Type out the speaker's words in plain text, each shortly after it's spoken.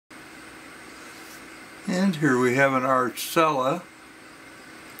And here we have an Arcella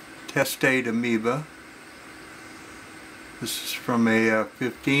Testate Amoeba. This is from a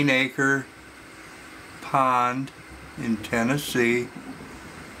 15-acre pond in Tennessee,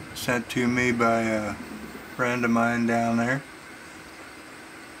 sent to me by a friend of mine down there.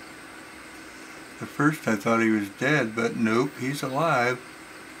 At first I thought he was dead, but nope, he's alive.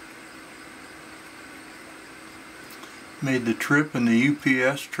 Made the trip in the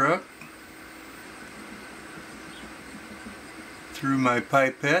UPS truck, threw my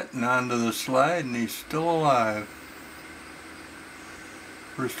pipette and onto the slide, and he's still alive.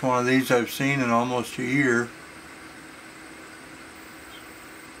 First one of these I've seen in almost a year.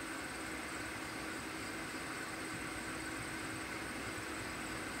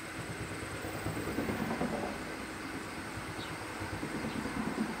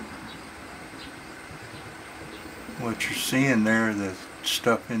 What you're seeing there, the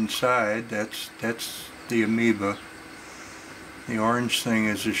stuff inside, that's the amoeba. The orange thing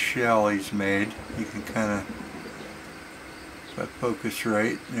is a shell he's made. You can kind of, if I focus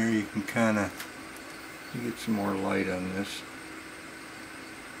right there, you can kind of get some more light on this.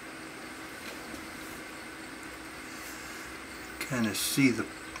 Kind of see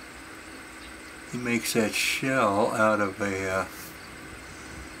he makes that shell out of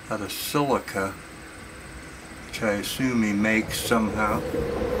silica, which I assume he makes somehow,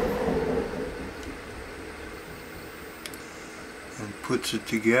 and puts it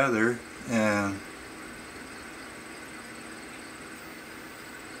together, and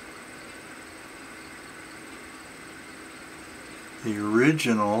the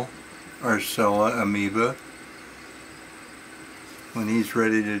original Arcella amoeba, when he's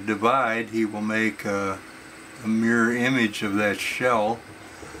ready to divide, he will make a mirror image of that shell,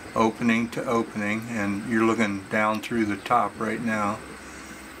 opening to opening, and you're looking down through the top right now.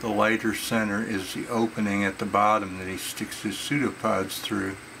 The lighter center is the opening at the bottom that he sticks his pseudopods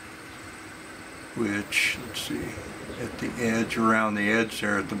through, which, let's see, at the edge, around the edge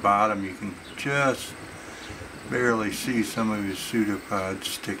there at the bottom, you can just barely see some of his pseudopods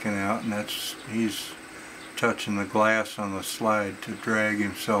sticking out, and he's touching the glass on the slide to drag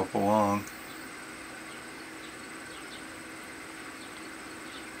himself along.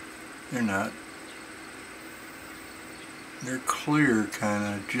 They're clear,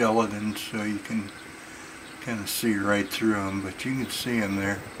 kind of gelatin, so you can kind of see right through them, but you can see them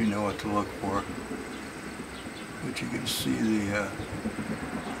there if you know what to look for. But you can see the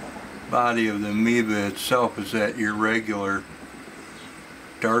body of the amoeba itself is that irregular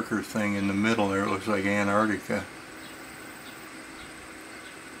darker thing in the middle there. It looks like Antarctica.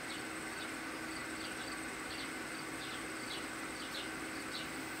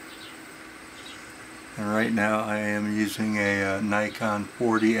 And right now I am using a Nikon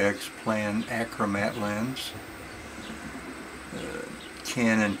 40X Plan Achromat lens,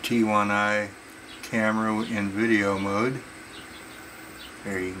 Canon T1i camera in video mode.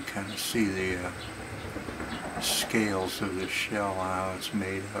 There you can kind of see the scales of the shell, how it's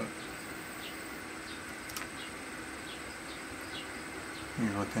made up.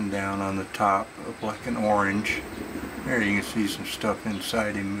 You're looking down on the top of like an orange. There you can see some stuff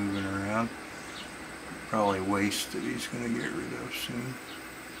inside him moving around. Probably waste that he's going to get rid of soon.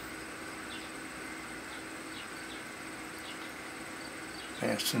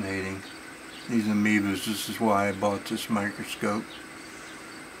 Fascinating. These amoebas, this is why I bought this microscope.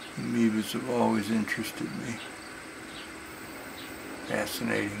 Amoebas have always interested me.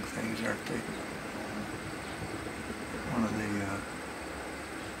 Fascinating things, aren't they? One of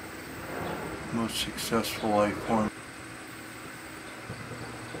the most successful life forms.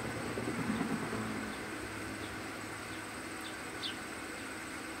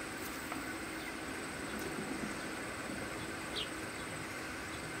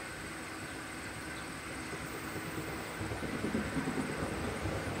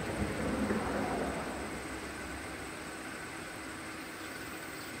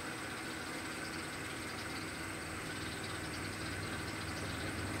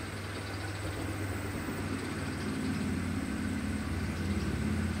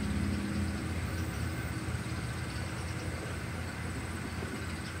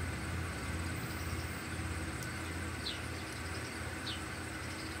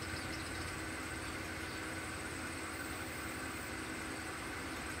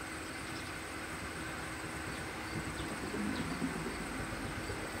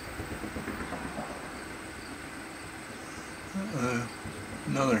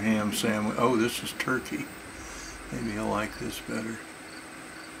 Another ham sandwich. Oh, this is turkey. Maybe I'll like this better.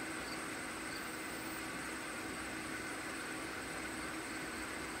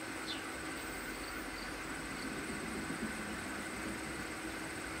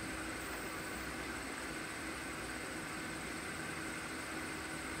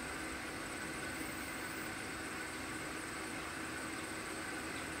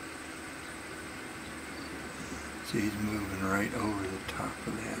 See, he's moving right over the top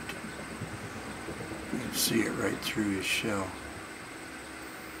of that. You can see it right through his shell.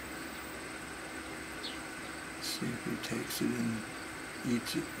 See if he takes it and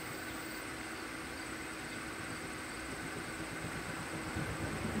eats it.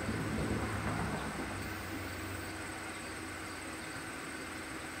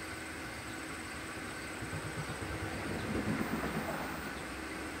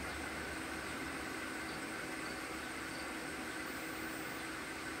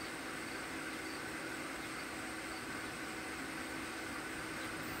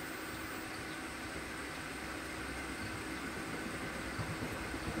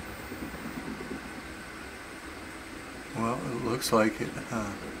 Well, it looks like it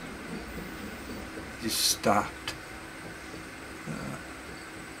just stopped.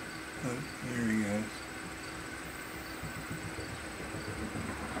 Oh, there he goes.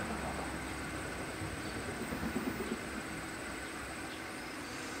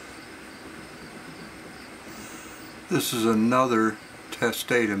 This is another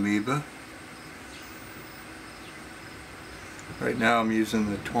Testate Amoeba. Right now I'm using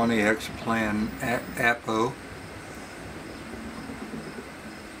the 20X Plan Apo.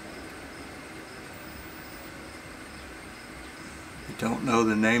 Don't know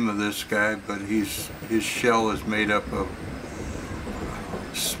the name of this guy, but his shell is made up of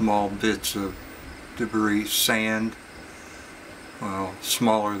small bits of debris, sand, well,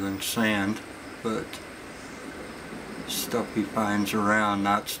 smaller than sand, but stuff he finds around,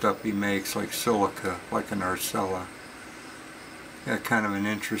 not stuff he makes, like silica, like an Arcella. Got kind of an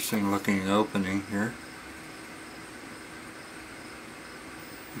interesting looking opening here.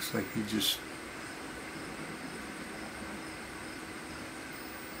 Looks like he just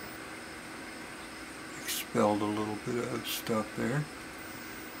expelled a little bit of stuff there.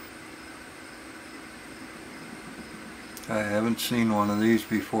 I haven't seen one of these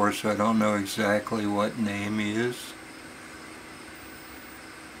before, so I don't know exactly what name he is.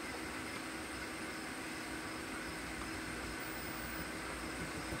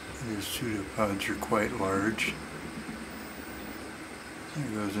 His pseudopods are quite large.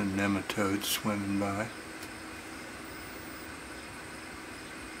 There goes a nematode swimming by.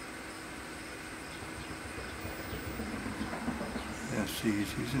 Yeah, see,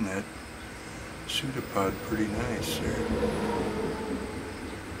 he's using that pseudopod pretty nice there.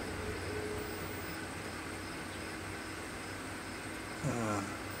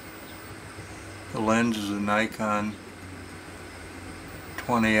 The lens is a Nikon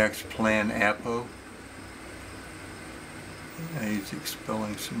 20X Plan Apo. And he's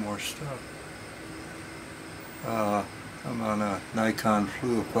expelling some more stuff. I'm on a Nikon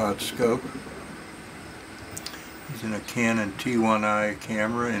fluopod scope. Using a Canon T1i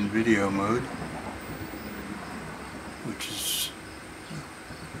camera in video mode, which is,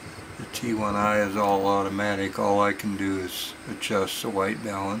 the T1i is all automatic. All I can do is adjust the white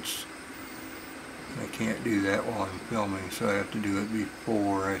balance. I can't do that while I'm filming, so I have to do it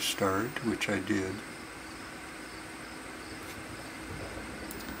before I start, which I did.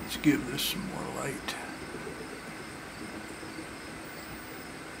 Let's give this some more light.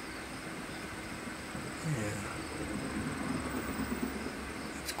 Yeah.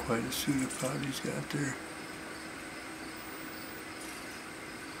 It's quite a pseudopod he's got there.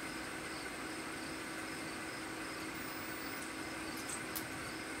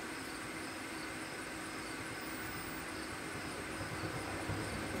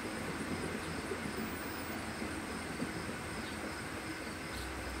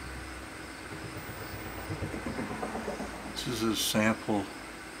 This is a sample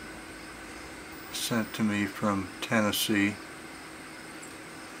sent to me from Tennessee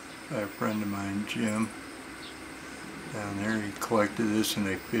by a friend of mine, Jim. Down there, he collected this in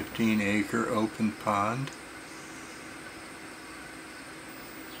a 15-acre open pond.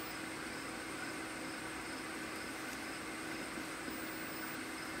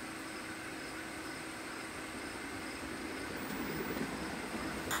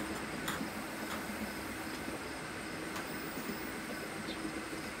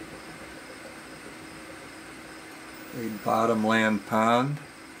 A bottomland pond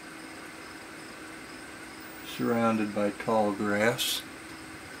surrounded by tall grass.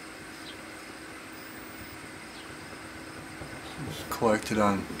 This was collected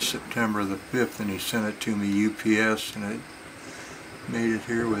on September the 5th and he sent it to me UPS, and it made it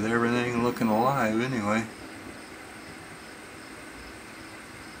here with everything looking alive anyway.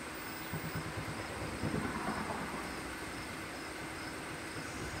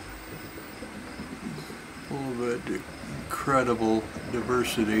 Full of incredible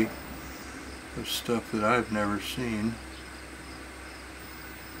diversity. of stuff that I've never seen.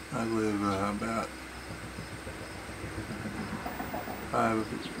 I live about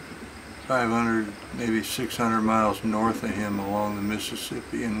 500, maybe 600 miles north of him along the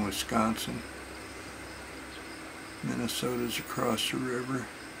Mississippi in Wisconsin. Minnesota's across the river.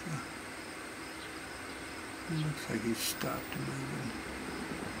 Looks like he stopped moving.